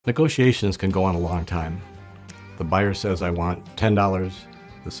Negotiations can go on a long time. The buyer says, I want $10.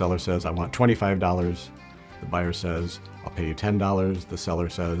 The seller says, I want $25. The buyer says, I'll pay you $10. The seller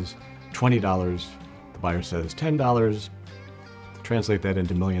says, $20. The buyer says, $10. Translate that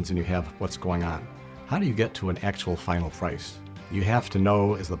into millions and you have what's going on. How do you get to an actual final price? You have to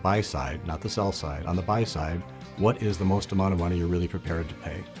know, as the buy side, not the sell side, on the buy side, what is the most amount of money you're really prepared to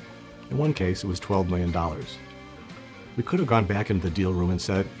pay. In one case, it was $12 million. We could have gone back into the deal room and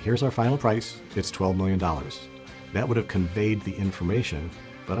said, here's our final price, it's $12 million. That would have conveyed the information,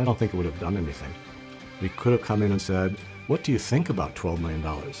 but I don't think it would have done anything. We could have come in and said, what do you think about $12 million?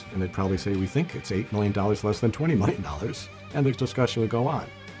 And they'd probably say, we think it's $8 million less than $20 million. And the discussion would go on.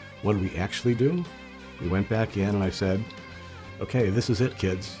 What did we actually do? We went back in and I said, okay, this is it,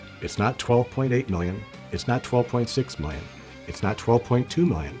 kids. It's not 12.8 million. It's not 12.6 million. It's not 12.2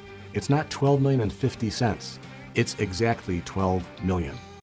 million. It's not 12 million and 50 cents. It's exactly 12 million.